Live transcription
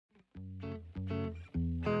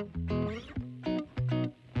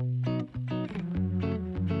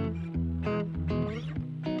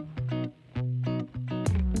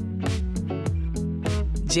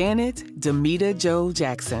Janet Demita Jo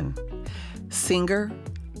Jackson, singer,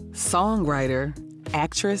 songwriter,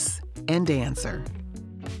 actress, and dancer.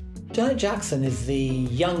 Janet Jackson is the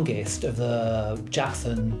youngest of the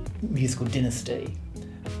Jackson musical dynasty,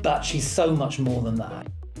 but she's so much more than that.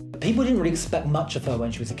 People didn't really expect much of her when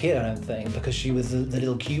she was a kid, I don't think, because she was the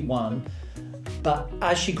little cute one. But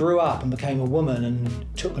as she grew up and became a woman and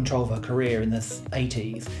took control of her career in the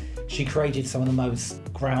 80s, she created some of the most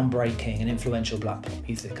groundbreaking and influential black pop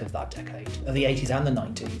music of that decade, of the 80s and the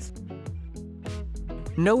 90s.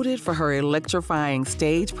 Noted for her electrifying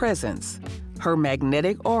stage presence, her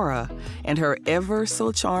magnetic aura, and her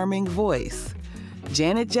ever-so-charming voice,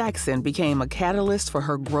 Janet Jackson became a catalyst for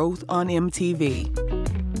her growth on MTV.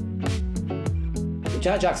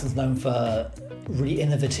 Janet Jackson's known for really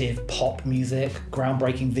innovative pop music,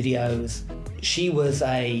 groundbreaking videos. She was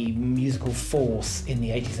a musical force in the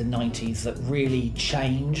 80s and 90s that really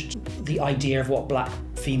changed the idea of what black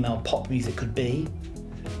female pop music could be,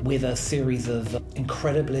 with a series of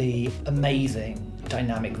incredibly amazing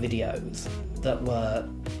dynamic videos that were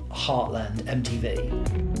Heartland MTV.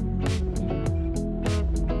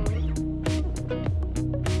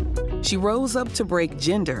 She rose up to break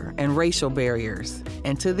gender and racial barriers,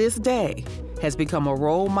 and to this day has become a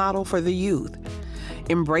role model for the youth,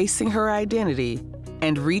 embracing her identity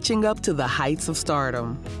and reaching up to the heights of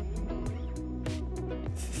stardom.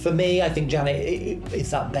 For me, I think Janet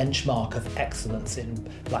is that benchmark of excellence in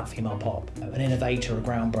black female pop, an innovator, a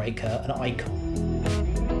groundbreaker, an icon.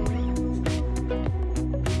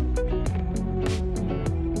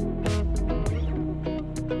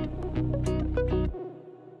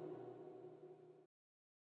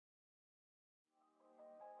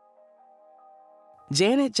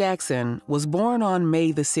 Janet Jackson was born on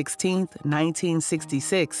May the 16th,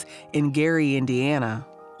 1966 in Gary, Indiana.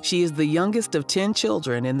 She is the youngest of 10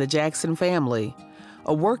 children in the Jackson family,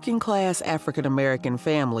 a working-class African-American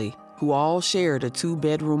family who all shared a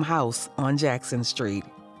 2-bedroom house on Jackson Street.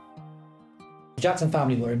 The Jackson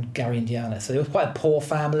family were in Gary, Indiana, so they were quite a poor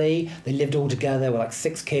family. They lived all together, there were like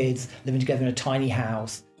 6 kids living together in a tiny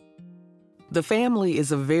house. The family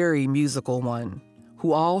is a very musical one,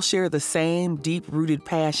 who all share the same deep-rooted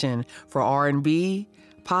passion for R&B,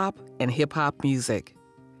 pop, and hip-hop music.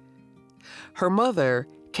 Her mother,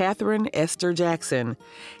 Catherine Esther Jackson,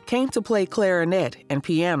 came to play clarinet and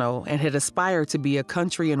piano and had aspired to be a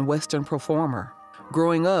country and western performer.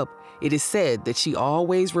 Growing up, it is said that she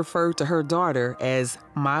always referred to her daughter as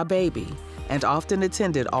 "my baby" and often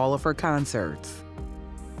attended all of her concerts.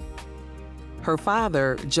 Her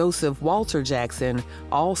father, Joseph Walter Jackson,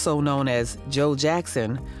 also known as Joe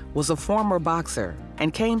Jackson, was a former boxer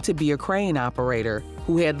and came to be a crane operator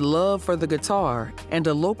who had love for the guitar and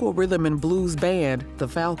a local rhythm and blues band, the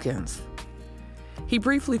Falcons. He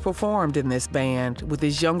briefly performed in this band with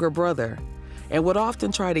his younger brother and would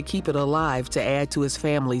often try to keep it alive to add to his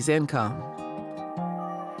family's income.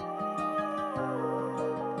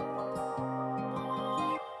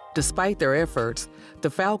 Despite their efforts, the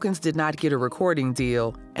Falcons did not get a recording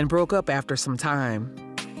deal and broke up after some time.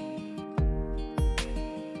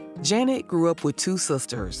 Janet grew up with 2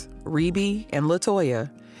 sisters, Rebe and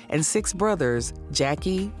LaToya, and 6 brothers,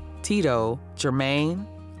 Jackie, Tito, Jermaine,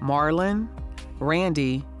 Marlon,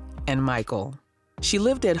 Randy, and Michael. She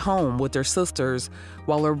lived at home with her sisters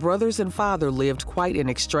while her brothers and father lived quite an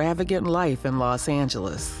extravagant life in Los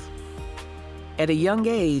Angeles. At a young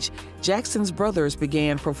age, Jackson's brothers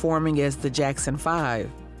began performing as the Jackson 5.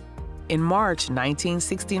 In March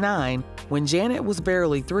 1969, when Janet was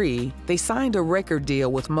barely 3, they signed a record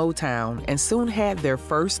deal with Motown and soon had their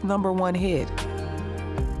first #1 hit.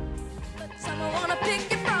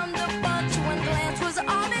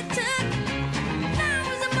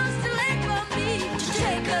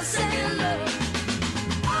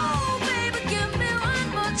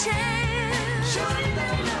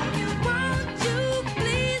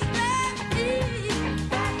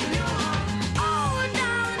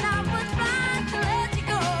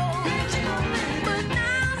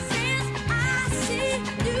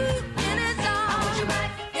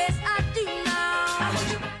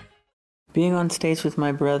 Being on stage with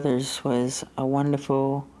my brothers was a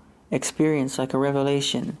wonderful experience, like a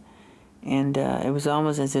revelation. And it was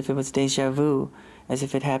almost as if it was déjà vu, as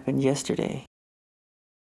if it happened yesterday.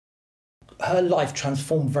 Her life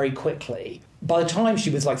transformed very quickly. By the time she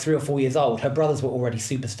was like 3 or 4 years old, her brothers were already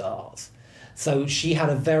superstars. So she had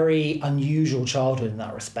a very unusual childhood in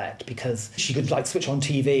that respect, because she could like switch on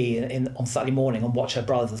TV on Saturday morning and watch her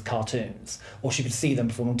brothers' cartoons, or she could see them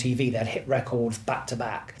perform on TV. They had hit records back to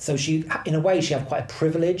back. So she, in a way, she had quite a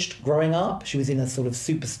privileged growing up. She was in a sort of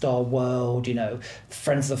superstar world, you know,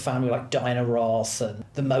 friends of the family like Diana Ross and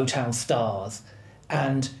the Motown stars.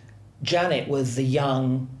 And Janet was the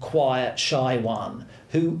young, quiet, shy one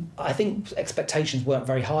who I think expectations weren't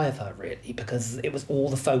very high of her, really, because it was all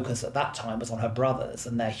the focus at that time was on her brothers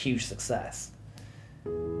and their huge success.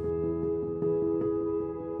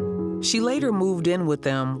 She later moved in with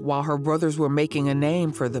them while her brothers were making a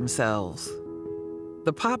name for themselves.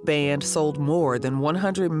 The pop band sold more than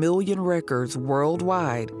 100 million records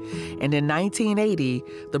worldwide, and in 1980,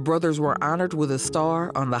 the brothers were honored with a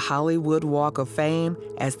star on the Hollywood Walk of Fame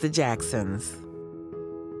as the Jacksons.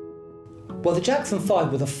 Well, the Jackson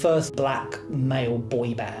 5 were the first black male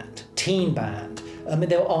boy band, teen band. I mean,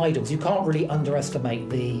 they were idols. You can't really underestimate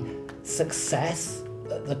the success,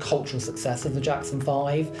 the cultural success of the Jackson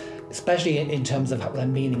 5, especially in terms of their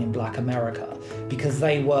meaning in black America, because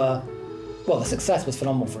they were, well, the success was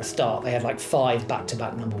phenomenal for a start. They had like 5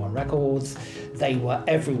 back-to-back #1 records. They were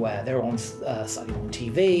everywhere. They were on Saturday morning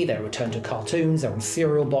TV, they were returned to cartoons, they were on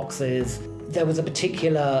cereal boxes. There was a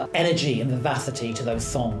particular energy and vivacity to those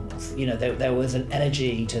songs. You know, there was an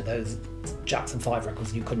energy to those Jackson 5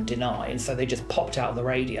 records you couldn't deny, and so they just popped out of the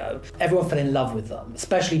radio. Everyone fell in love with them,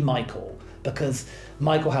 especially Michael, because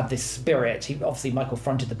Michael had this spirit. Michael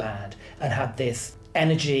fronted the band and had this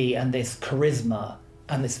energy and this charisma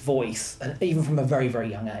and this voice, and even from a very, very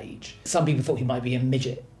young age. Some people thought he might be a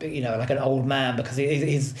midget, you know, like an old man, because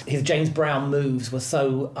his James Brown moves were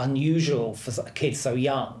so unusual for a kid so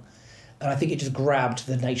young. And I think it just grabbed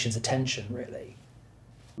the nation's attention, really.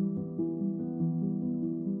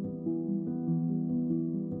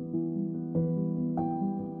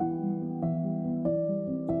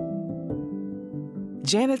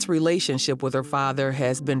 Janet's relationship with her father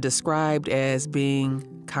has been described as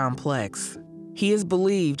being complex. He is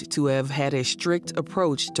believed to have had a strict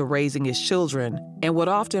approach to raising his children and would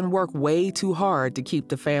often work way too hard to keep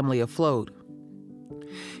the family afloat.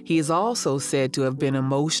 He is also said to have been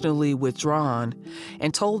emotionally withdrawn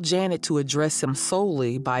and told Janet to address him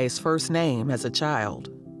solely by his first name as a child.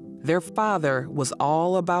 Their father was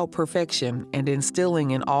all about perfection and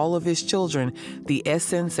instilling in all of his children the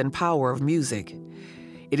essence and power of music.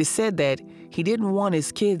 It is said that he didn't want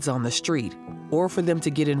his kids on the street or for them to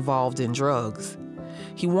get involved in drugs.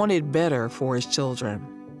 He wanted better for his children.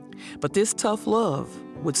 But this tough love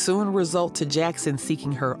would soon result to Jackson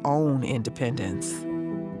seeking her own independence.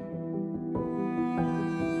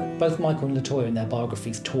 Both Michael and LaToya in their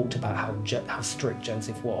biographies talked about how strict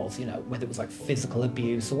Joseph was, you know, whether it was like physical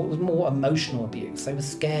abuse or what was more emotional abuse. They were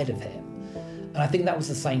scared of him. And I think that was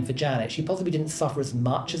the same for Janet. She possibly didn't suffer as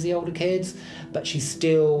much as the older kids, but she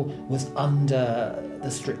still was under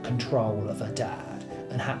the strict control of her dad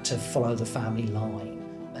and had to follow the family line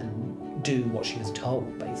and do what she was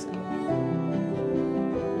told, basically.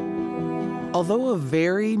 Although a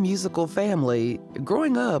very musical family,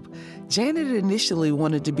 growing up, Janet initially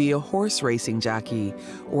wanted to be a horse racing jockey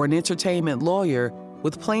or an entertainment lawyer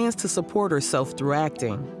with plans to support herself through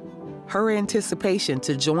acting. Her anticipation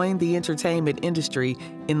to join the entertainment industry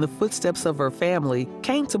in the footsteps of her family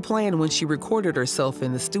came to plan when she recorded herself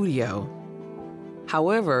in the studio.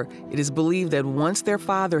 However, it is believed that once their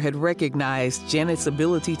father had recognized Janet's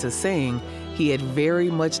ability to sing, he had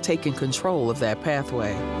very much taken control of that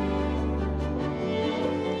pathway.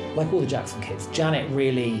 Like all the Jackson kids, Janet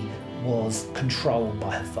really was controlled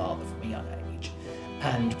by her father from a young age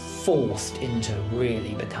and forced into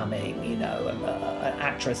really becoming, you know, an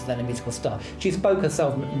actress and then a musical star. She spoke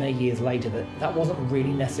herself many years later that that wasn't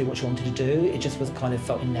really necessarily what she wanted to do. It just was kind of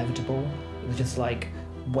felt inevitable. It was just like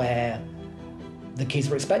where the kids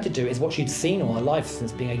were expected to. It's what she'd seen all her life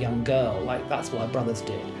since being a young girl. Like, that's what her brothers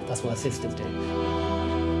did. That's what her sisters did.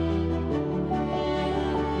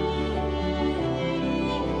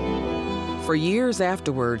 For years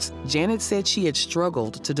afterwards, Janet said she had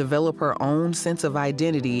struggled to develop her own sense of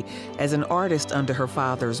identity as an artist under her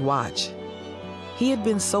father's watch. He had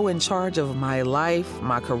been so in charge of my life,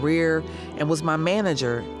 my career, and was my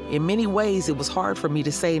manager. In many ways, it was hard for me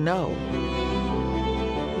to say no.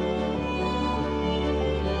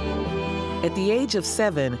 At the age of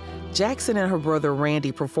 7, Jackson and her brother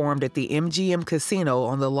Randy performed at the MGM Casino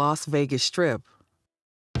on the Las Vegas Strip.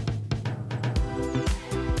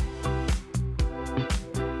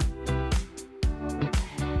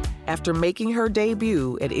 After making her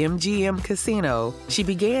debut at MGM Casino, she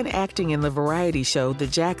began acting in the variety show The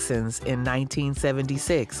Jacksons in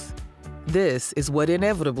 1976. This is what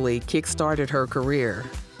inevitably kick-started her career.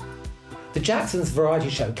 The Jacksons variety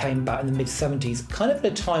show came about in the mid-70s, kind of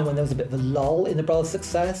at a time when there was a bit of a lull in the brothers'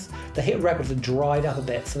 success. The hit records had dried up a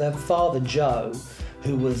bit, so their father, Joe,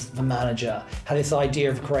 who was the manager, had this idea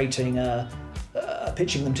of creating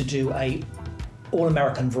pitching them to do a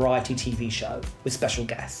all-American variety TV show with special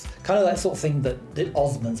guests. Kind of that sort of thing that the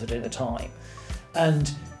Osmonds were doing at the time.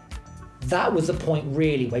 And that was the point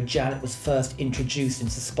really where Janet was first introduced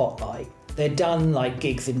into the spotlight. They'd done like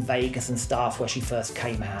gigs in Vegas and stuff where she first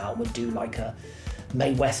came out, would do like a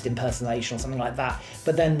Mae West impersonation or something like that.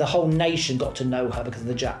 But then the whole nation got to know her because of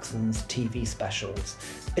the Jacksons' TV specials.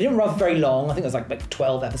 It didn't run very long, I think it was like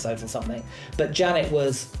 12 episodes or something. But Janet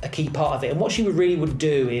was a key part of it. And what she really would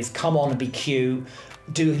do is come on and be cute,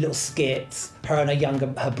 do little skits. Her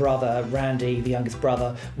and her brother, Randy, the youngest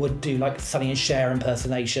brother, would do like Sonny and Cher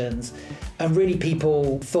impersonations. And really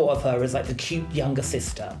people thought of her as like the cute younger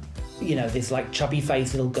sister. You know, this like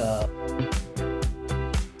chubby-faced little girl.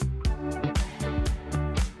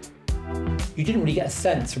 You didn't really get a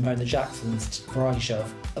sense from her in the Jacksons variety show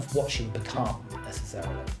of what she would become,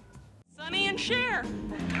 necessarily. Sonny and Cher.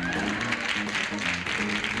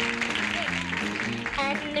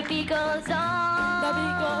 And the beat goes on, the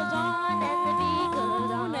beat goes on, and the beat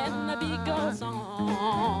goes on, and the beat goes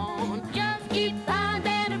on. Just keep on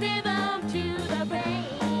that rhythm to the brain.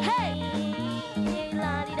 Hey,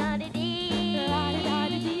 la-di-da-di-dee,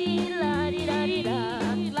 la-di-da-di-dee,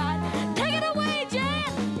 la-di-da-di-da. Take it away,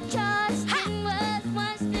 Jen. Just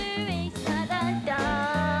was the race, da-da-da.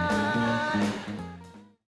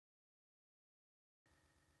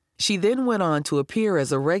 She then went on to appear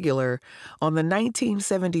as a regular on the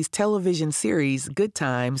 1970s television series Good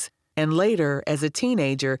Times, and later as a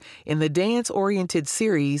teenager in the dance-oriented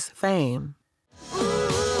series Fame.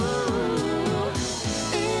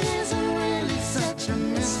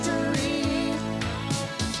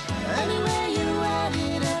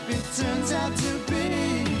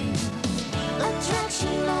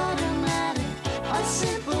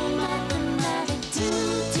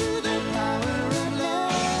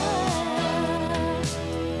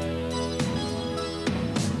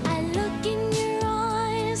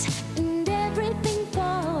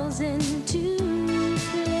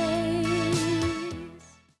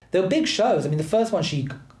 There were big shows. I mean, the first one she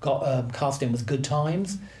got cast in was Good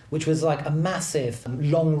Times, which was like a massive,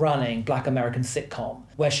 long-running Black American sitcom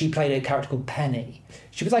where she played a character called Penny.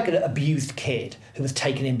 She was like an abused kid who was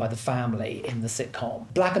taken in by the family in the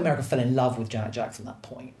sitcom. Black America fell in love with Janet Jackson at that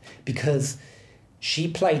point because she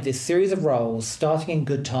played this series of roles, starting in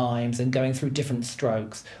Good Times and going through different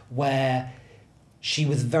strokes, where she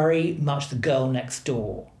was very much the girl next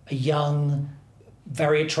door, a young,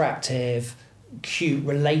 very attractive, cute,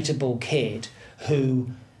 relatable kid who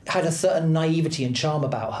had a certain naivety and charm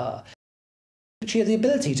about her. She had the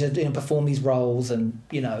ability to perform these roles and,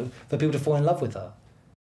 for people to fall in love with her.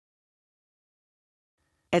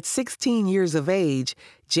 At 16 years of age,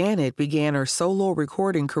 Janet began her solo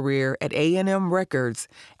recording career at A&M Records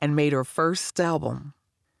and made her first album.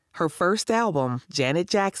 Her first album, Janet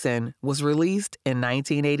Jackson, was released in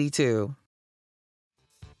 1982.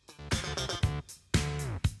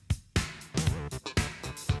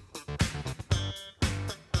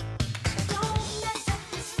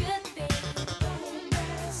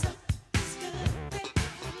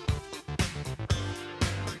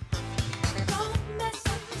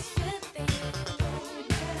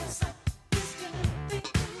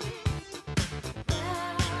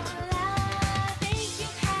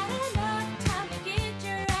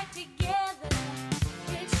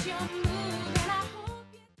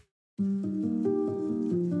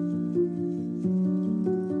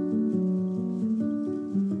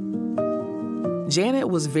 Janet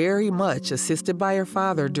was very much assisted by her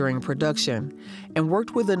father during production and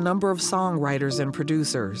worked with a number of songwriters and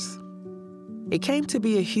producers. It came to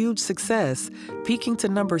be a huge success, peaking to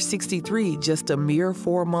number 63 just a mere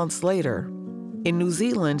 4 months later. In New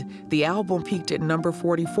Zealand, the album peaked at number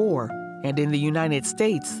 44, and in the United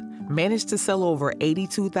States, managed to sell over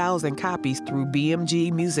 82,000 copies through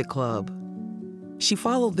BMG Music Club. She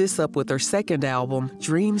followed this up with her second album,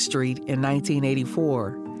 Dream Street, in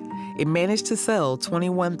 1984. It managed to sell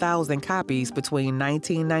 21,000 copies between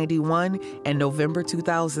 1991 and November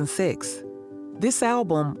 2006. This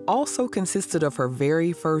album also consisted of her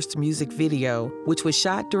very first music video, which was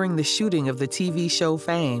shot during the shooting of the TV show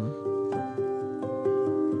Fame.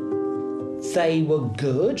 They were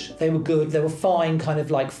good. They were fine, kind of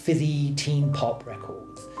like fizzy teen pop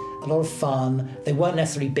records. A lot of fun. They weren't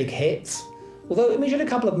necessarily big hits. Although, I mean, she had a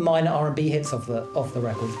couple of minor R&B hits off the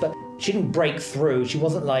records, but she didn't break through. She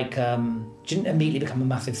wasn't like, she didn't immediately become a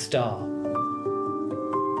massive star.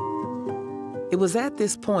 It was at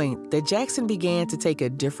this point that Jackson began to take a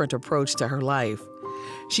different approach to her life.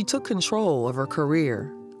 She took control of her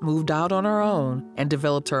career, moved out on her own, and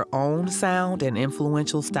developed her own sound and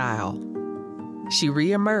influential style. She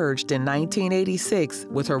reemerged in 1986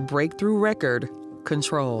 with her breakthrough record,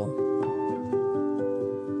 Control.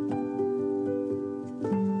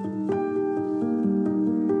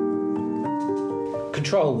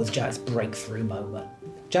 Control was Janet's breakthrough moment.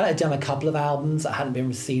 Janet had done a couple of albums that hadn't been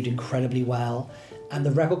received incredibly well, and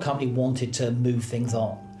the record company wanted to move things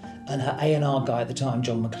on. And her A&R guy at the time,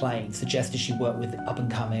 John McClain, suggested she work with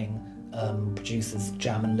up-and-coming producers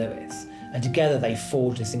Jam and Lewis. And together they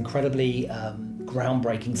forged this incredibly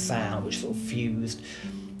groundbreaking sound, which sort of fused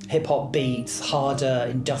hip-hop beats, harder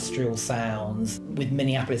industrial sounds with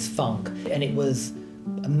Minneapolis funk. And it was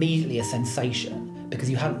immediately a sensation, because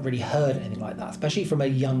you hadn't really heard anything like that, especially from a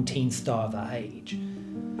young teen star of that age.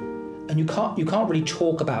 And you can't really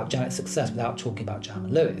talk about Janet's success without talking about Jam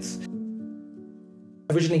and Lewis.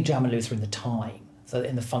 Originally, Jam and Lewis were in The Time, so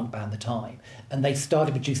in the funk band The Time, and they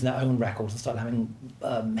started producing their own records and started having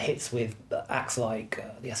hits with acts like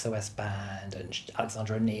the SOS Band and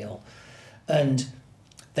Alexandra O'Neill. And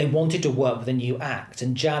they wanted to work with a new act,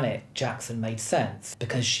 and Janet Jackson made sense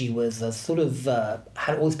because she was a sort of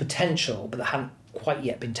had all this potential, but that hadn't quite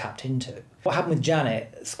yet been tapped into. What happened with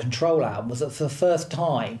Janet's Control album was that for the first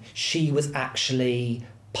time, she was actually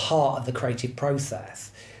part of the creative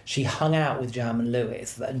process. She hung out with Jam and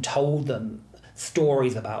Lewis and told them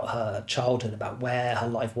stories about her childhood, about where her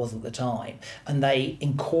life was at the time, and they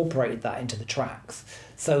incorporated that into the tracks.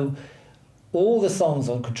 So all the songs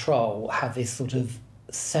on Control have this sort of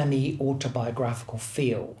semi-autobiographical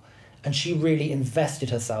feel, and she really invested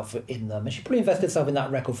herself in them, and she probably invested herself in that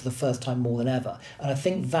record for the first time more than ever. And I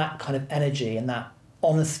think that kind of energy and that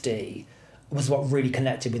honesty was what really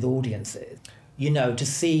connected with audiences. You know, to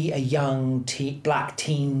see a young black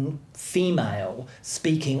teen female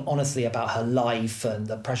speaking honestly about her life and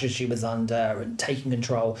the pressure she was under and taking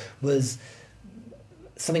control was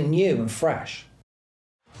something new and fresh.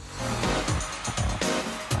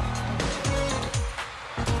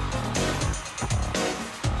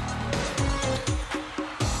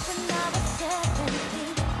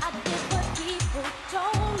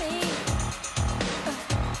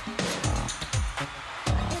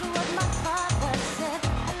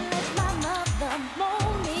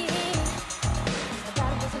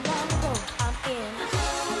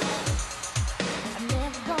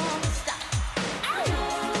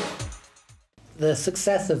 The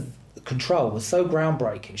success of Control was so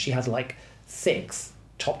groundbreaking. She had like 6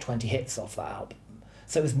 top 20 hits off that album.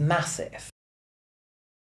 So it was massive.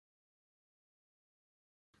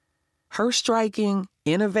 Her striking,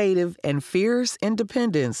 innovative, and fierce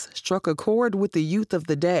independence struck a chord with the youth of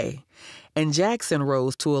the day, and Jackson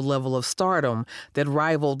rose to a level of stardom that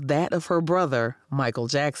rivaled that of her brother, Michael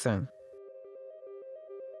Jackson.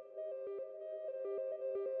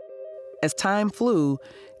 As time flew,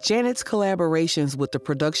 Janet's collaborations with the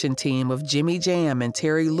production team of Jimmy Jam and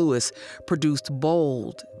Terry Lewis produced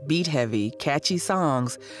bold, beat-heavy, catchy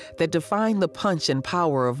songs that defined the punch and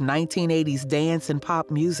power of 1980s dance and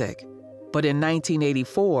pop music. But in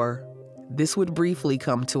 1984, this would briefly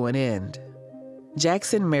come to an end.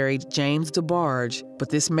 Jackson married James DeBarge, but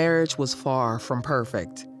this marriage was far from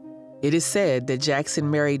perfect. It is said that Jackson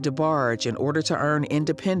married DeBarge in order to earn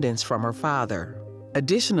independence from her father.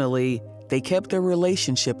 Additionally, they kept their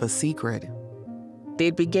relationship a secret.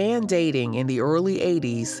 They began dating in the early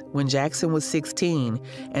 80s when Jackson was 16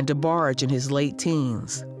 and DeBarge in his late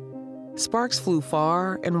teens. Sparks flew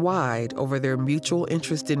far and wide over their mutual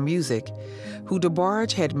interest in music, who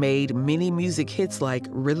DeBarge had made many music hits like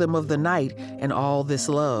Rhythm of the Night and All This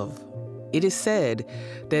Love. It is said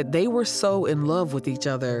that they were so in love with each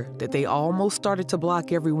other that they almost started to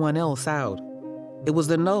block everyone else out. It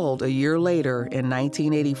was annulled a year later in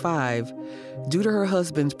 1985 due to her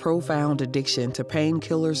husband's profound addiction to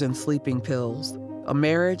painkillers and sleeping pills, a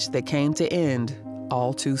marriage that came to end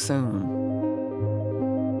all too soon.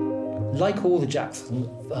 Like all the Jackson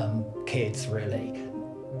kids, really,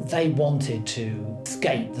 they wanted to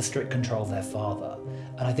escape the strict control of their father.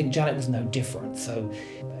 And I think Janet was no different. So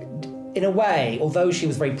in a way, although she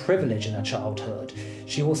was very privileged in her childhood,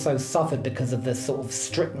 she also suffered because of the sort of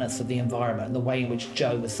strictness of the environment and the way in which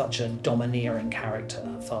Joe was such a domineering character,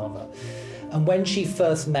 her father. And when she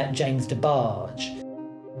first met James DeBarge,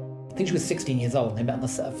 I think she was 16 years old, and they met on the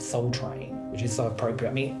set of Soul Train, which is so appropriate.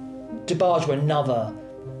 I mean, DeBarge were another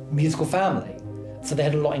musical family, so they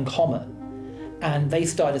had a lot in common. And they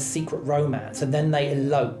started a secret romance, and then they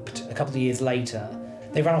eloped a couple of years later.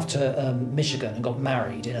 They ran off to Michigan and got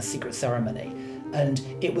married in a secret ceremony. And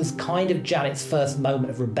it was kind of Janet's first moment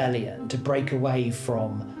of rebellion to break away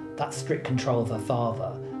from that strict control of her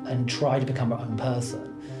father and try to become her own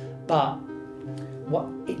person. But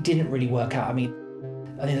it didn't really work out. I mean,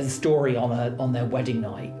 there's a story on their wedding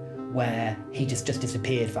night where he just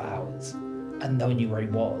disappeared for hours. and no one knew where he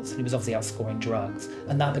was. And he was obviously out scoring drugs.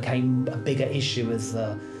 And that became a bigger issue as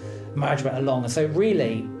the marriage went along. And so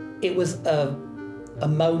really, it was a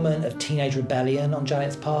moment of teenage rebellion on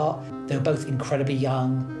Janet's part. They were both incredibly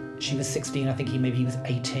young. She was 16, I think he was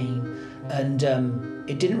 18. And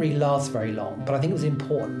it didn't really last very long, but I think it was an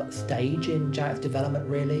important stage in Janet's development,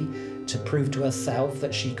 really, to prove to herself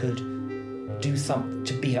that she could do something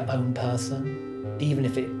to be her own person, even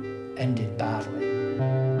if it ended badly.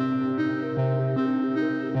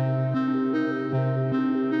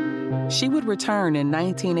 She would return in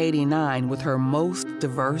 1989 with her most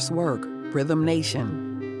diverse work, Rhythm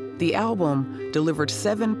Nation. The album delivered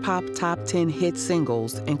 7 pop top 10 hit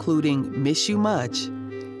singles, including Miss You Much,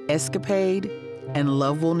 Escapade, and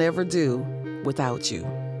Love Will Never Do Without You.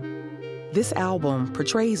 This album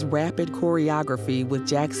portrays rapid choreography with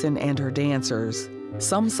Jackson and her dancers.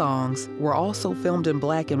 Some songs were also filmed in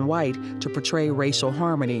black and white to portray racial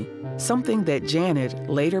harmony, something that Janet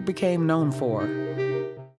later became known for.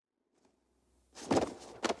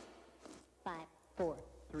 5, 4,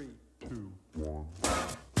 3, 2, 1.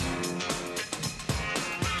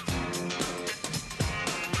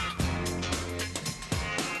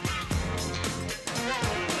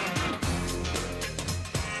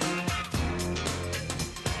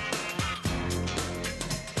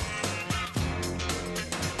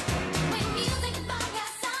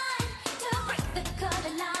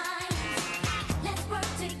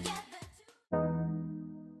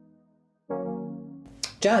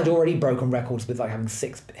 Janet had already broken records with like having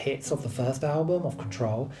 6 hits off the first album, off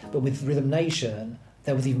Control, but with Rhythm Nation,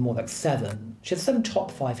 there was even more, like 7. She had 7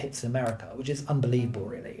 top 5 hits in America, which is unbelievable,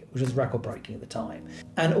 really, which was record-breaking at the time.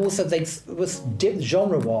 And also,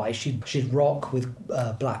 genre-wise, she'd rock with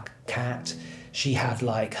Black Cat. She had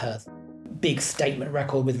like her big statement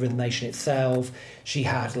record with Rhythm Nation itself. She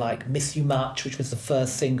had like Miss You Much, which was the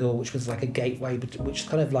first single, which was like a gateway, which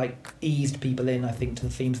kind of like eased people in, I think, to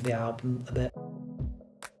the themes of the album a bit.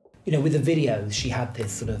 You know, with the videos, she had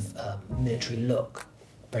this sort of military look,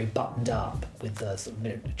 very buttoned up with the sort of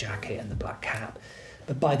military jacket and the black cap.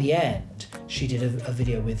 But by the end, she did a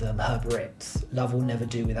video with Herb Ritts, Love Will Never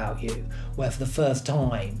Do Without You, where for the first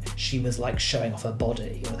time, she was like showing off her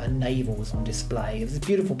body, her navel was on display. It was a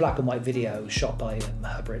beautiful black and white video shot by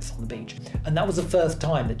Herb Ritts on the beach. And that was the first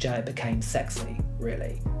time that Janet became sexy,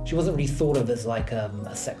 really. She wasn't really thought of as like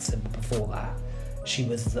a sex symbol before that. She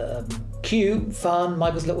was cute, fun,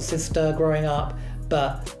 Michael's little sister growing up,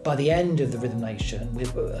 but by the end of the Rhythm Nation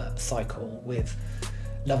with cycle, with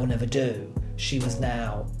Love Will Never Do, she was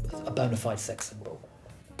now a bona fide sex symbol.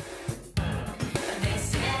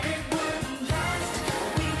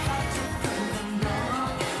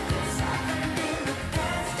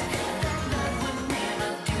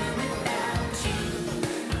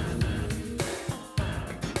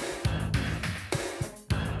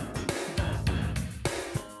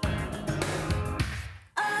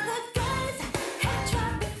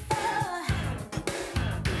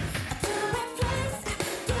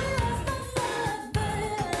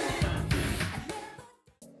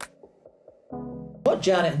 What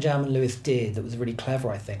Janet and Jam and Lewis did that was really clever,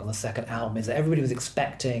 I think, on the second album is that everybody was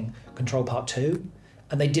expecting Control Part 2,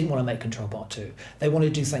 and they didn't want to make Control Part 2. They wanted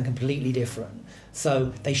to do something completely different. So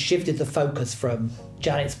they shifted the focus from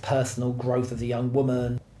Janet's personal growth as a young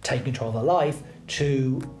woman, taking control of her life,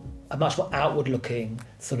 to a much more outward-looking,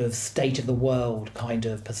 sort of state-of-the-world kind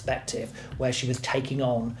of perspective, where she was taking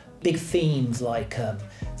on big themes like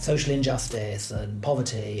social injustice and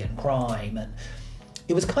poverty and crime, and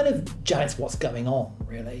it was kind of Janet's What's Going On,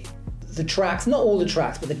 really. The tracks, not all the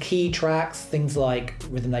tracks, but the key tracks, things like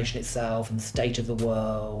Rhythm Nation itself and State of the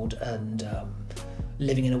World and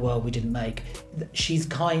Living in a World We Didn't Make, she's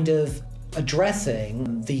kind of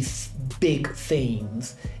addressing these big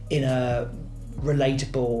themes in a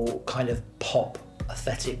relatable kind of pop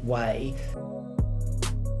aesthetic way.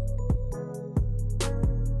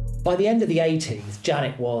 By the end of the 80s,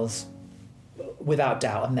 Janet was, without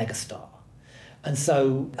doubt, a megastar. And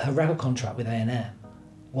so her record contract with A&M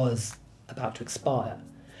was about to expire.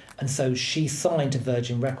 And so she signed to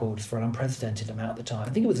Virgin Records for an unprecedented amount at the time. I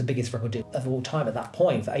think it was the biggest record deal of all time at that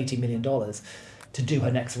point for $80 million to do her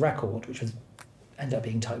next record, which was ended up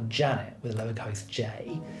being titled Janet with a lowercase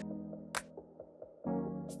j.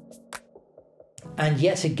 And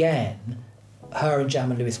yet again, her and Jam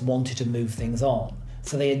and Lewis wanted to move things on.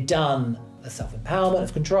 So they had done the self-empowerment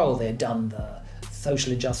of Control, they had done the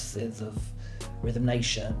social injustices of Rhythm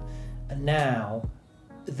Nation, and now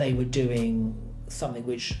they were doing something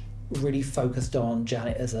which really focused on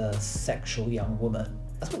Janet as a sexual young woman.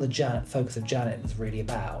 That's what the focus of Janet was really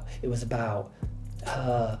about. It was about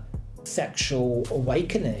her sexual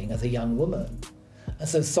awakening as a young woman. And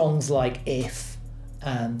so songs like If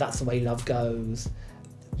and That's the Way Love Goes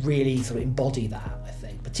really sort of embody that, I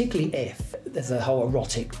think. Particularly If. There's a whole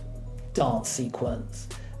erotic dance sequence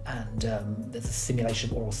and there's a simulation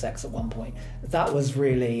of oral sex at one point. That was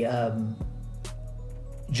really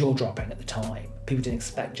jaw-dropping at the time. People didn't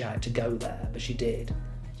expect Janet to go there, but she did.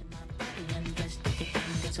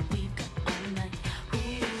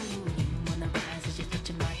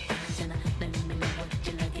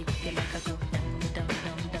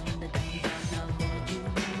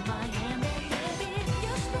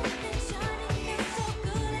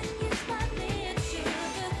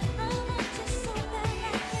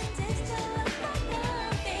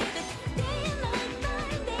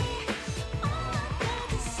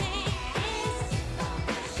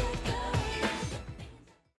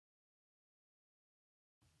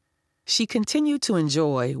 She continued to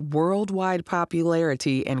enjoy worldwide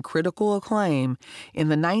popularity and critical acclaim in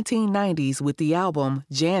the 1990s with the album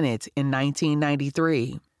Janet in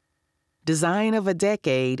 1993, Design of a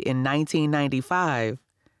Decade in 1995,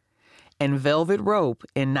 and Velvet Rope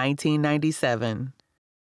in 1997.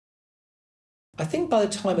 I think by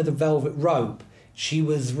the time of the Velvet Rope, she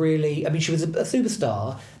was really, she was a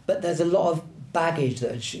superstar, but there's a lot of baggage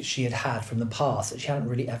that she had had from the past that she hadn't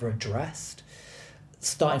really ever addressed,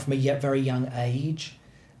 starting from a very young age.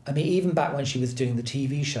 Even back when she was doing the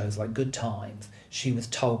TV shows like Good Times, she was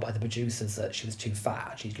told by the producers that she was too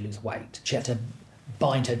fat, she had to lose weight. She had to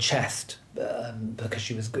bind her chest because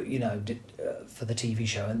she was, for the TV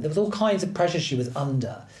show. And there was all kinds of pressure she was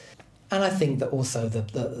under. And I think that also that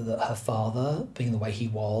her father, being the way he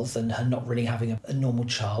was, and her not really having a normal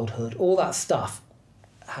childhood, all that stuff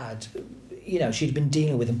had, she'd been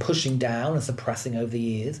dealing with and pushing down and suppressing over the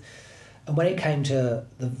years. And when it came to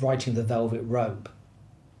the writing of the Velvet Rope,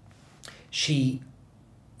 she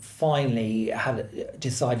finally had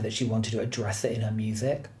decided that she wanted to address it in her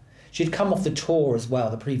music. She'd come off the tour as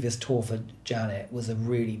well. The previous tour for Janet was a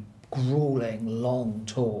really grueling, long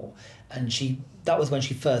tour. And that was when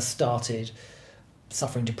she first started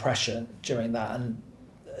suffering depression during that. And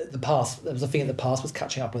there was a feeling the past was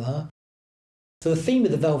catching up with her. So the theme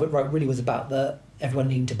of the Velvet Rope really was about everyone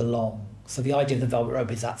needing to belong. So the idea of the Velvet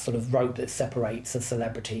Rope is that sort of rope that separates the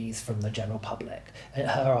celebrities from the general public. And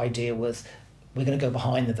her idea was, we're going to go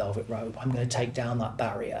behind the Velvet Rope. I'm going to take down that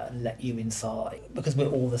barrier and let you inside. Because we're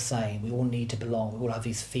all the same. We all need to belong. We all have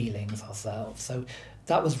these feelings ourselves. So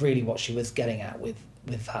that was really what she was getting at with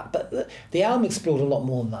that. But the album explored a lot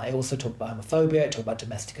more than that. It also talked about homophobia. It talked about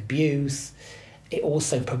domestic abuse. It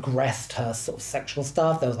also progressed her sort of sexual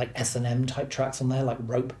stuff. There was like S&M type tracks on there, like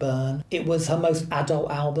Rope Burn. It was her most adult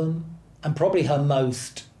album and probably her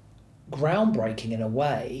most groundbreaking in a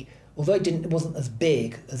way. Although it wasn't as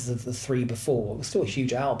big as the three before, it was still a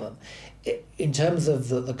huge album. In terms of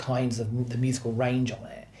the kinds of the musical range on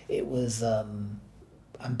it, it was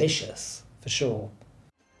ambitious, for sure.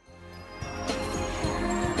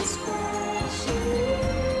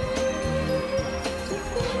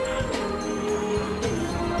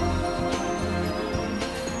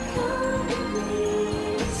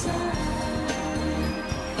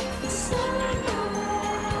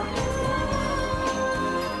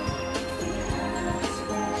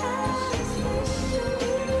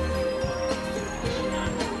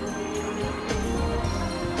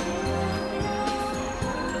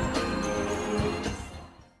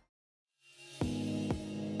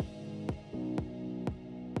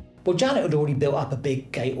 Well, Janet had already built up a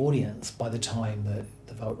big gay audience by the time that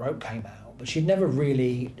the Velvet Rope came out, but she'd never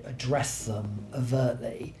really addressed them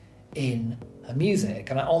overtly in her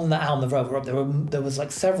music. And on the album, The Velvet Rope, there was like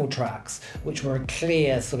several tracks which were a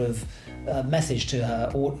clear sort of message to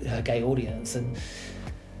her gay audience. And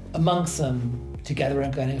amongst them, Together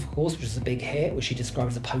and Going, of course, which was a big hit, which she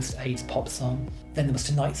described as a post-AIDS pop song. Then there was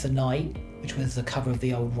Tonight's the Night, which was a cover of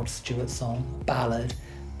the old Rod Stewart song, ballad.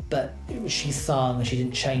 But she sung and she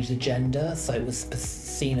didn't change the gender, so it was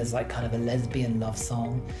seen as like kind of a lesbian love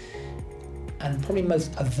song. And probably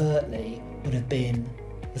most overtly would have been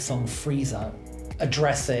the song Free Zone,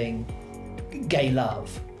 addressing gay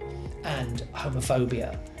love and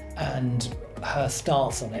homophobia and her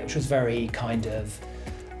stance on it, which was very kind of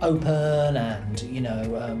open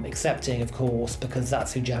and, accepting, of course, because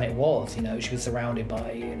that's who Janet was. She was surrounded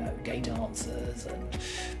by, gay dancers and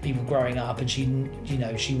people growing up, and she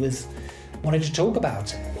wanted to talk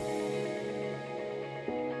about it.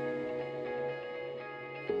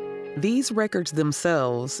 These records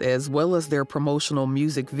themselves, as well as their promotional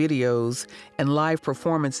music videos and live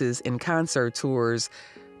performances and concert tours,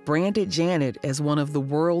 branded Janet as one of the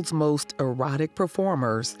world's most erotic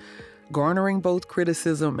performers, garnering both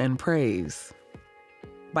criticism and praise.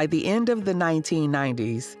 By the end of the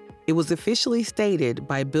 1990s, it was officially stated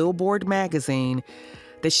by Billboard magazine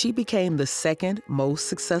that she became the second most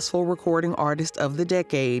successful recording artist of the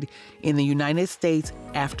decade in the United States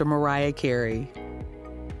after Mariah Carey.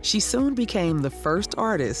 She soon became the first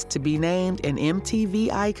artist to be named an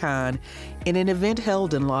MTV icon in an event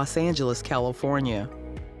held in Los Angeles, California.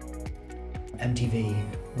 MTV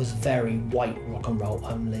was very white rock and roll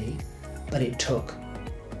only, but it took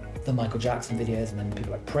the Michael Jackson videos and then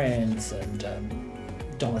people like Prince and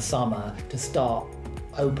Donna Summer to start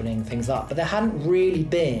opening things up. But there hadn't really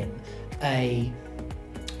been a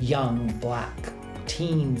young black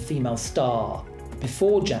teen female star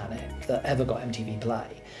before Janet that ever got MTV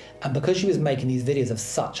Play. And because she was making these videos of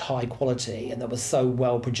such high quality and that was so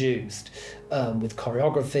well produced, with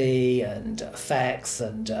choreography and effects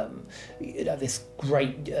and this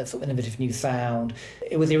great sort of innovative new sound,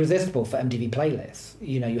 it was irresistible for MTV playlists.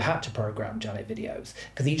 You know, you had to program Janet videos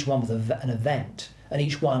because each one was an event and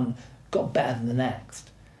each one got better than the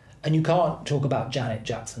next. And you can't talk about Janet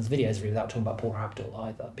Jackson's videos really without talking about Paula Abdul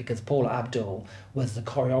either, because Paula Abdul was the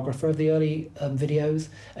choreographer of the early videos,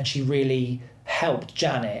 and she really helped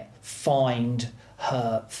Janet find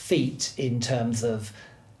her feet in terms of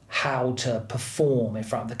how to perform in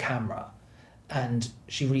front of the camera. And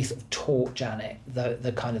she really sort of taught Janet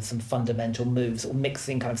the kind of some fundamental moves, or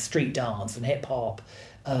mixing kind of street dance and hip hop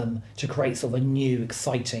to create sort of a new,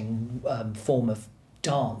 exciting form of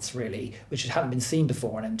dance, really, which hadn't been seen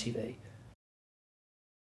before on MTV.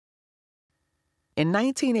 In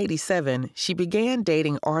 1987, she began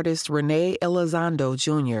dating artist Rene Elizondo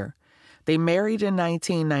Jr. They married in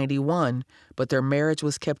 1991, but their marriage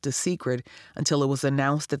was kept a secret until it was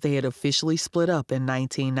announced that they had officially split up in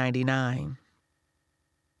 1999.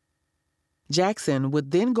 Jackson would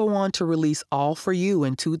then go on to release All For You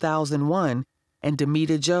in 2001 and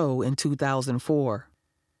Demita Joe in 2004.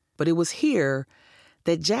 But it was here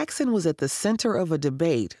that Jackson was at the center of a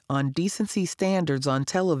debate on decency standards on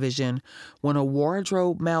television when a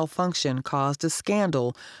wardrobe malfunction caused a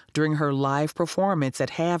scandal during her live performance at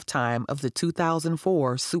halftime of the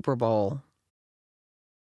 2004 Super Bowl.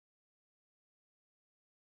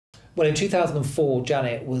 Well, in 2004,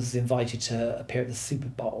 Janet was invited to appear at the Super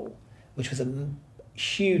Bowl, which was a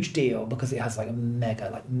huge deal because it has like a mega,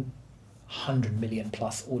 like 100 million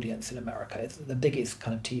plus audience in America. It's the biggest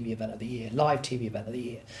kind of TV event of the year, live TV event of the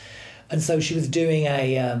year. And so she was doing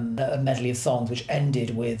a medley of songs which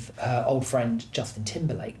ended with her old friend Justin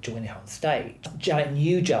Timberlake joining her on stage. Janet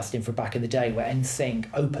knew Justin from back in the day where NSYNC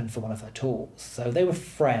opened for one of her tours. So they were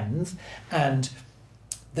friends, and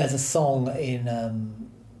there's a song in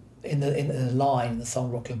the line in the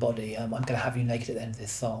song Rock Your Body, I'm going to have you naked at the end of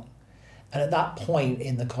this song. And at that point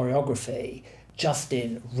in the choreography,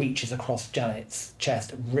 Justin reaches across Janet's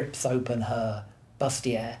chest, rips open her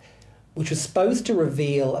bustier, which was supposed to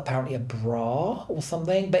reveal apparently a bra or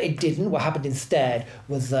something, but it didn't. What happened instead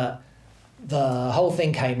was that the whole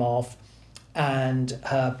thing came off and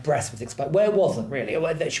her breast was exposed. Well, it wasn't really.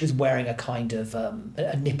 She was wearing a kind of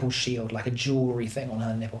a nipple shield, like a jewellery thing on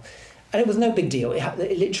her nipple. And it was no big deal.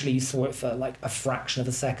 It literally, you saw it for like a fraction of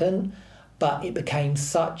a second. But it became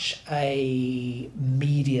such a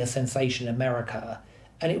media sensation in America,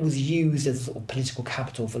 and it was used as sort of political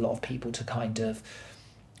capital for a lot of people to kind of,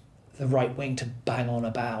 the right wing, to bang on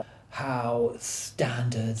about how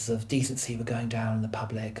standards of decency were going down in the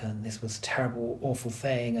public, and this was a terrible, awful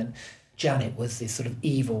thing. And Janet was this sort of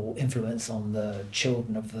evil influence on the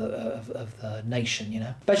children of the nation, you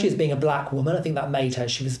know. Especially as being a black woman, I think that made her,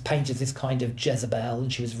 she was painted as this kind of Jezebel,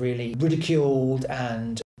 and she was really ridiculed,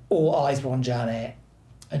 and all eyes were on Janet,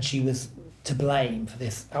 and she was to blame for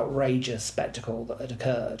this outrageous spectacle that had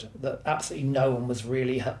occurred that absolutely no one was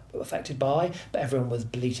really affected by, but everyone was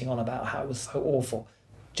bleating on about how it was so awful.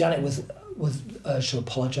 Janet was urged to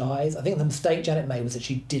apologise. I think the mistake Janet made was that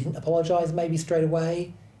she didn't apologise maybe straight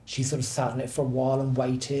away. She sort of sat on it for a while and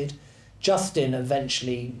waited. Justin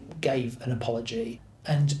eventually gave an apology,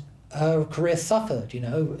 and her career suffered, you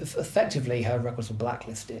know. Effectively, her records were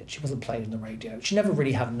blacklisted. She wasn't played on the radio. She never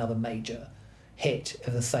really had another major hit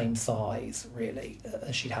of the same size, really,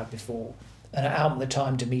 as she'd had before. And her album at the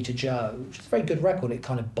time, Demita Joe, which was a very good record, it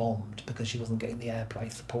kind of bombed because she wasn't getting the airplay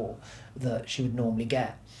support that she would normally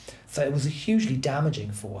get. So it was hugely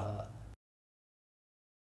damaging for her.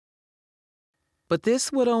 But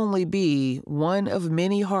this would only be one of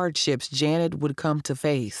many hardships Janet would come to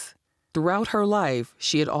face. Throughout her life,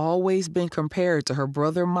 she had always been compared to her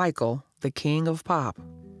brother Michael, the king of pop.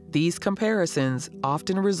 These comparisons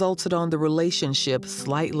often resulted on the relationship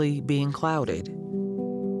slightly being clouded.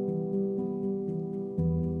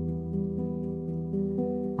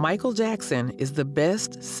 Michael Jackson is the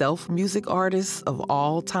best self-music artist of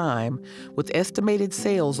all time, with estimated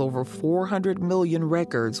sales over 400 million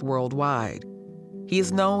records worldwide. He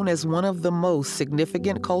is known as one of the most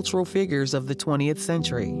significant cultural figures of the 20th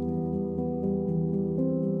century.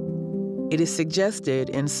 It is suggested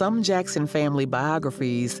in some Jackson family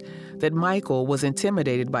biographies that Michael was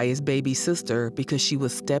intimidated by his baby sister because she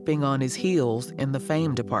was stepping on his heels in the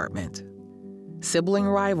fame department. Sibling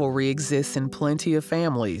rivalry exists in plenty of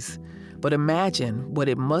families, but imagine what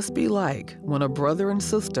it must be like when a brother and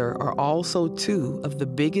sister are also two of the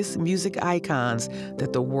biggest music icons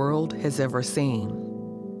that the world has ever seen.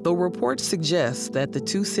 Though reports suggest that the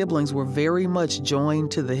two siblings were very much joined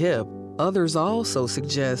to the hip, others also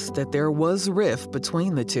suggest that there was rift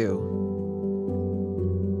between the two.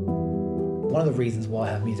 One of the reasons why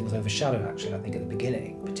her music was overshadowed, actually, I think at the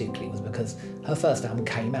beginning particularly, was because her first album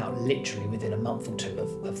came out literally within a month or two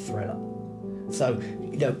of Thriller. So,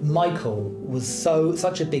 you know, Michael was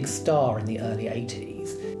such a big star in the early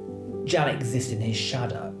 80s. Janet existed in his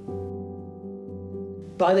shadow.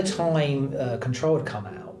 By the time Control had come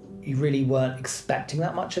out, you really weren't expecting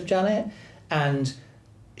that much of Janet, and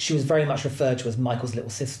she was very much referred to as Michael's little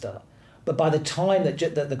sister. But by the time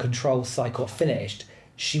that the Control cycle finished,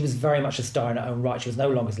 she was very much a star in her own right. She was no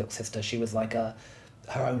longer his little sister. She was like a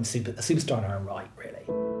superstar in her own right, really.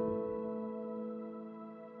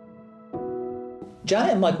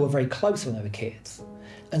 Janet and Michael were very close when they were kids.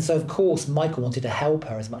 And so, of course, Michael wanted to help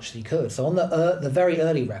her as much as he could. So on the very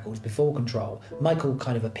early records, before Control, Michael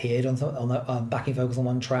kind of appeared on the backing vocals on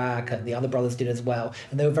one track, and the other brothers did as well.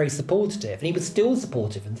 And they were very supportive. And he was still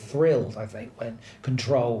supportive and thrilled, I think, when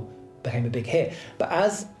Control became a big hit. But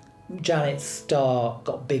as Janet's star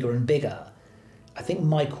got bigger and bigger, I think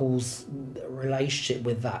Michael's relationship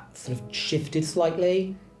with that sort of shifted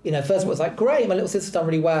slightly. You know, first it was like, great, my little sister's done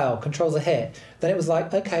really well, Control's a hit. Then it was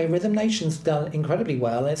like, okay, Rhythm Nation's done incredibly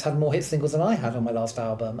well, and it's had more hit singles than I had on my last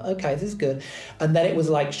album. Okay, this is good. And then it was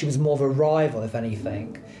like she was more of a rival, if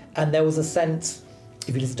anything. And there was a sense,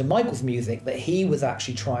 if you listen to Michael's music, that he was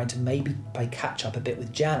actually trying to maybe play catch up a bit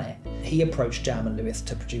with Janet. He approached Jam and Lewis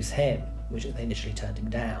to produce him, which they initially turned him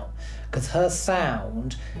down, because her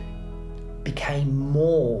sound became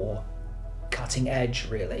more cutting edge,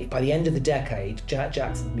 really. By the end of the decade, Janet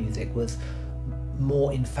Jackson's music was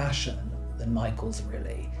more in fashion than Michael's,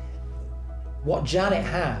 really. What Janet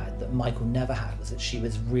had that Michael never had was that she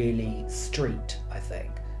was really street, I think,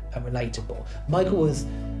 and relatable. Michael was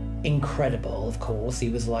incredible, of course. He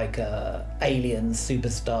was like a alien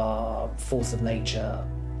superstar, force of nature,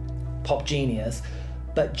 pop genius.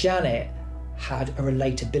 But Janet had a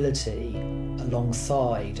relatability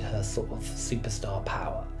alongside her sort of superstar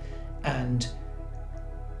power. And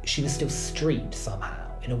she was still street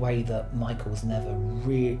somehow, in a way that Michael was never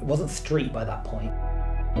really, wasn't street by that point.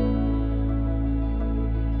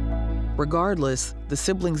 Regardless, the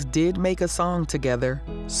siblings did make a song together,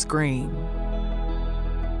 Scream.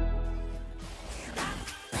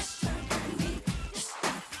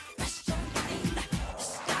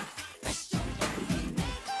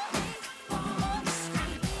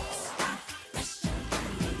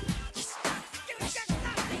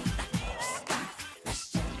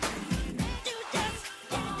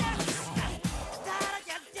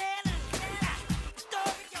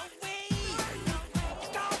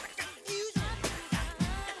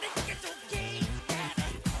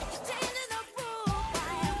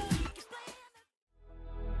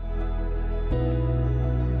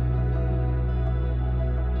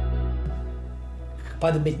 By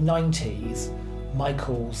the mid-90s,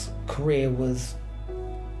 Michael's career was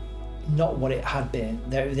not what it had been.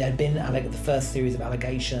 There had been the first series of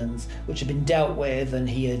allegations which had been dealt with, and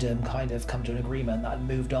he had kind of come to an agreement that had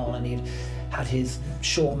moved on, and he'd had his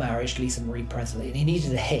short marriage to Lisa Marie Presley, and he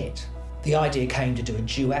needed a hit. The idea came to do a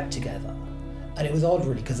duet together. And it was odd,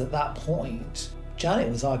 really, because at that point, Janet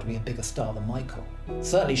was arguably a bigger star than Michael.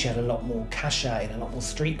 Certainly she had a lot more cachet and a lot more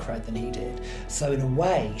street cred than he did. So in a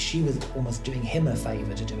way, she was almost doing him a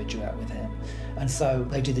favour to do a duet with him. And so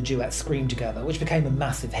they did the duet Scream together, which became a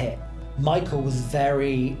massive hit. Michael was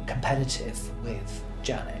very competitive with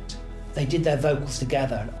Janet. They did their vocals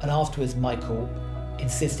together, and afterwards Michael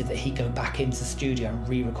insisted that he go back into the studio and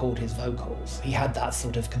re-record his vocals. He had that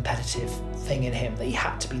sort of competitive thing in him that he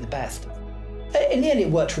had to be the best. In the end, it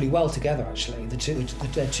worked really well together, actually.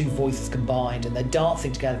 Their two voices combined, and their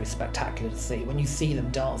dancing together is spectacular to see. When you see them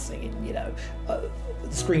dancing in, the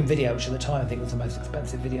Scream video, which at the time I think was the most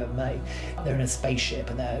expensive video ever made, they're in a spaceship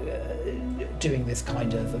and they're doing this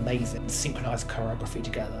kind of amazing synchronized choreography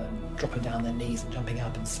together, and dropping down their knees and jumping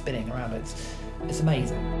up and spinning around. It's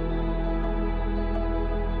amazing.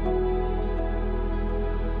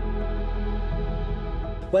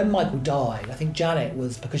 When Michael died, I think Janet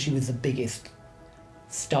was, because she was the biggest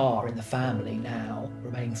star in the family now,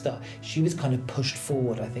 remaining star, she was kind of pushed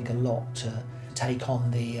forward, I think, a lot to take on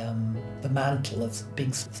the mantle of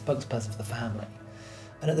being spokesperson for the family.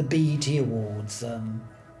 And at the BET Awards, a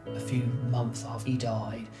few months after he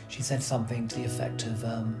died, she said something to the effect of,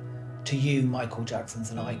 "To you, Michael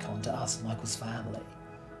Jackson's an icon, to us, Michael's family."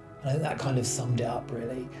 And I think that kind of summed it up,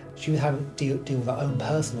 really. She was having to deal with her own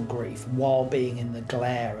personal grief while being in the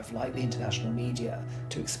glare of like the international media,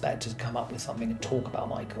 to expect to come up with something and talk about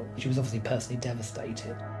Michael. She was obviously personally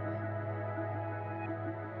devastated.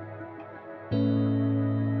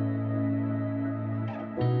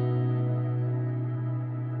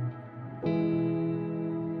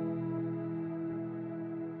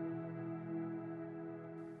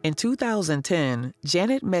 In 2010,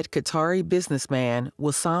 Janet met Qatari businessman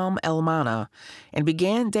Wissam El-Mana and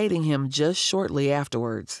began dating him just shortly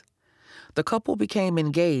afterwards. The couple became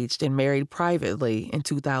engaged and married privately in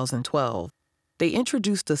 2012. They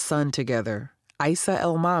introduced a son together, Isa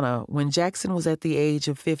El-Mana, when Jackson was at the age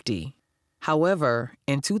of 50. However,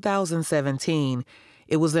 in 2017,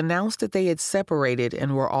 it was announced that they had separated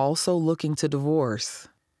and were also looking to divorce.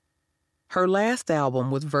 Her last album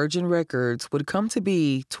with Virgin Records would come to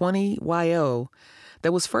be 20YO,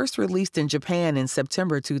 that was first released in Japan in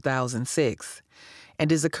September 2006, and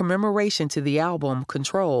is a commemoration to the album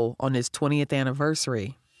Control on its 20th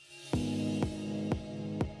anniversary.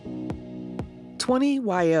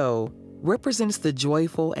 20YO represents the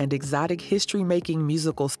joyful and exotic history-making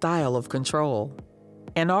musical style of Control.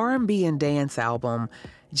 An R&B and dance album,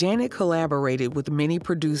 Janet collaborated with many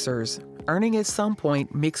producers, earning at some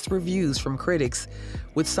point mixed reviews from critics,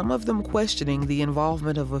 with some of them questioning the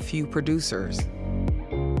involvement of a few producers.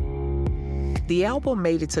 The album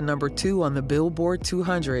made it to number 2 on the Billboard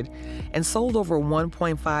 200 and sold over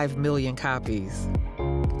 1.5 million copies.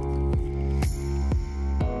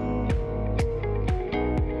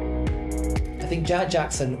 I think Janet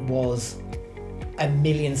Jackson was a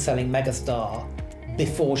million-selling megastar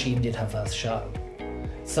before she even did her first show.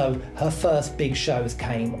 So her first big shows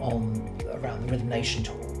came on around the Rhythm Nation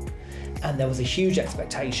tour. And there was a huge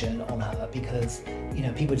expectation on her because, you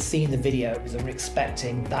know, people had seen the videos and were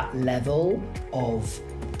expecting that level of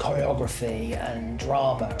choreography and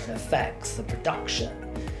drama and effects, the production.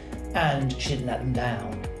 And she didn't let them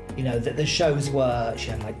down. You know, the shows were,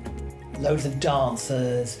 she had like loads of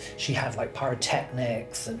dancers, she had like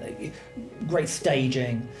pyrotechnics and great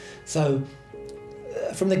staging. So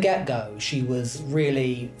from the get-go, she was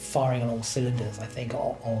really firing on all cylinders, I think,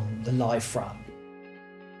 on the live front.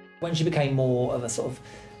 When she became more of a sort of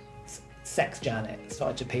sex Janet,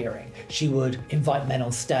 started appearing, she would invite men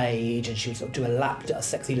on stage and she would sort of do a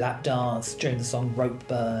sexy lap dance during the song Rope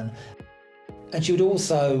Burn. And she would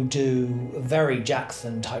also do a very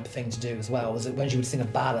Jackson type thing to do as well, was that when she would sing a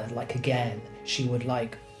ballad, like Again, she would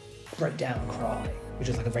like break down and cry, which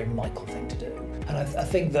was like a very Michael thing to do. And I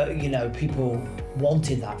think that, you know, people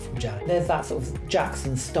wanted that from Janet. There's that sort of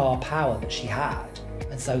Jackson star power that she had.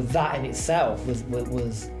 And so that in itself was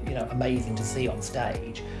you know, amazing to see on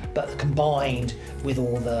stage. But combined with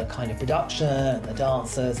all the kind of production, and the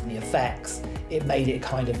dancers and the effects, it made it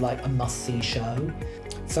kind of like a must-see show.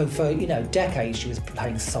 So for, you know, decades she was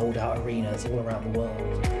playing sold-out arenas all around the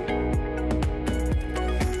world.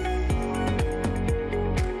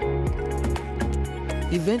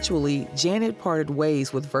 Eventually, Janet parted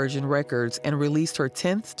ways with Virgin Records and released her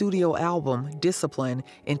 10th studio album, Discipline,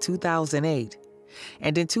 in 2008.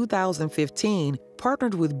 And in 2015,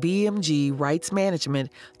 partnered with BMG Rights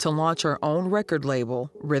Management to launch her own record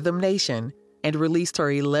label, Rhythm Nation, and released her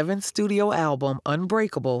 11th studio album,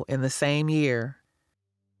 Unbreakable, in the same year.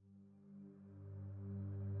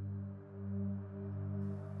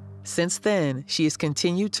 Since then, she has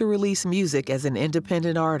continued to release music as an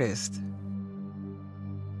independent artist.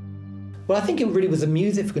 Well, I think it really was the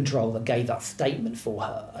music for Control that gave that statement for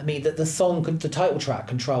her. I mean, the song, the title track,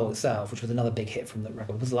 Control itself, which was another big hit from the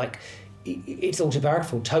record, was like, it's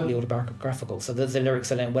autobiographical, totally autobiographical. So the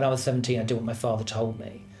lyrics are like, when I was 17, I did what my father told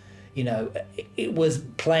me. You know, it was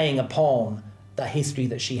playing upon the history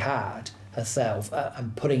that she had herself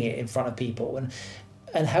and putting it in front of people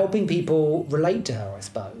and helping people relate to her, I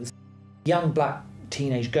suppose. Young black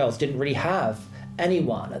teenage girls didn't really have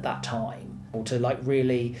anyone at that time to like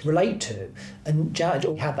really relate to. And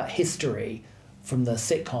Janet had that history from the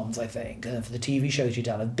sitcoms, I think, and for the TV shows she'd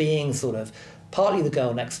done, of being sort of partly the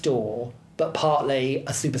girl next door, but partly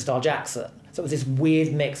a superstar Jackson. So it was this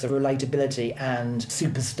weird mix of relatability and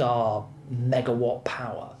superstar megawatt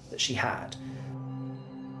power that she had.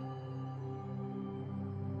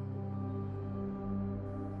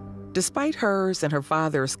 Despite hers and her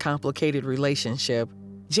father's complicated relationship,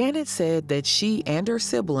 Janet said that she and her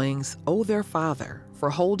siblings owe their father for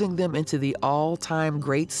holding them into the all-time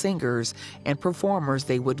great singers and performers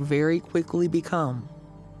they would very quickly become.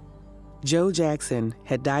 Joe Jackson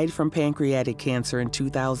had died from pancreatic cancer in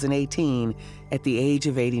 2018 at the age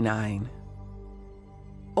of 89.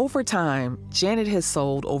 Over time, Janet has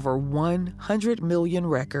sold over 100 million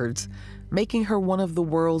records, making her one of the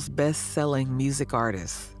world's best-selling music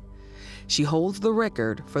artists. She holds the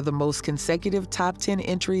record for the most consecutive top 10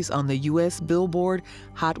 entries on the U.S. Billboard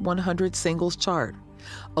Hot 100 Singles chart,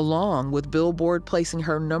 along with Billboard placing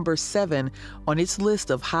her number 7 on its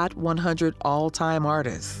list of Hot 100 all-time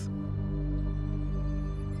artists.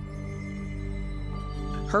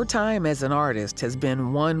 Her time as an artist has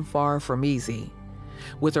been one far from easy,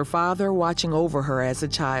 with her father watching over her as a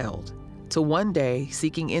child, to one day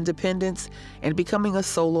seeking independence and becoming a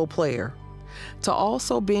solo player, to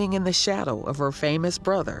also being in the shadow of her famous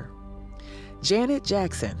brother. Janet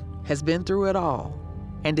Jackson has been through it all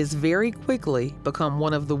and has very quickly become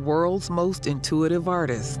one of the world's most intuitive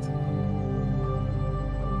artists.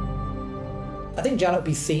 I think Janet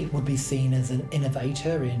would be seen as an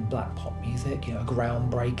innovator in black pop music, a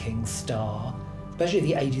groundbreaking star. Especially in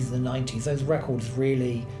the 80s and the 90s, those records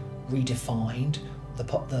really redefined the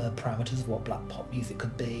parameters of what black pop music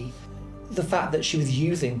could be. The fact that she was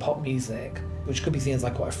using pop music, which could be seen as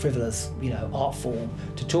like quite a frivolous, art form,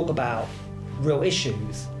 to talk about real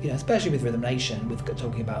issues, especially with Rhythm Nation, with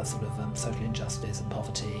talking about sort of social injustice and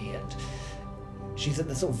poverty, and she's at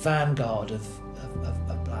the sort of vanguard of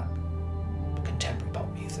black contemporary pop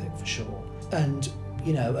music for sure, and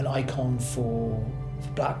an icon for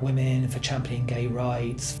black women, for championing gay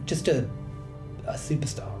rights, just a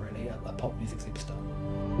superstar really, a pop music superstar.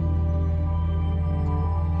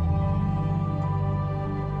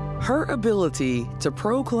 Her ability to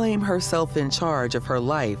proclaim herself in charge of her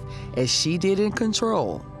life as she did in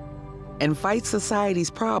Control, and fight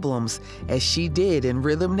society's problems as she did in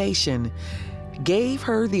Rhythm Nation, gave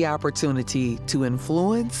her the opportunity to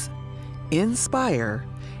influence, inspire,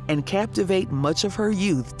 and captivate much of her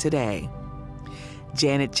youth today.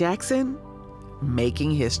 Janet Jackson,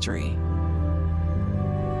 making history.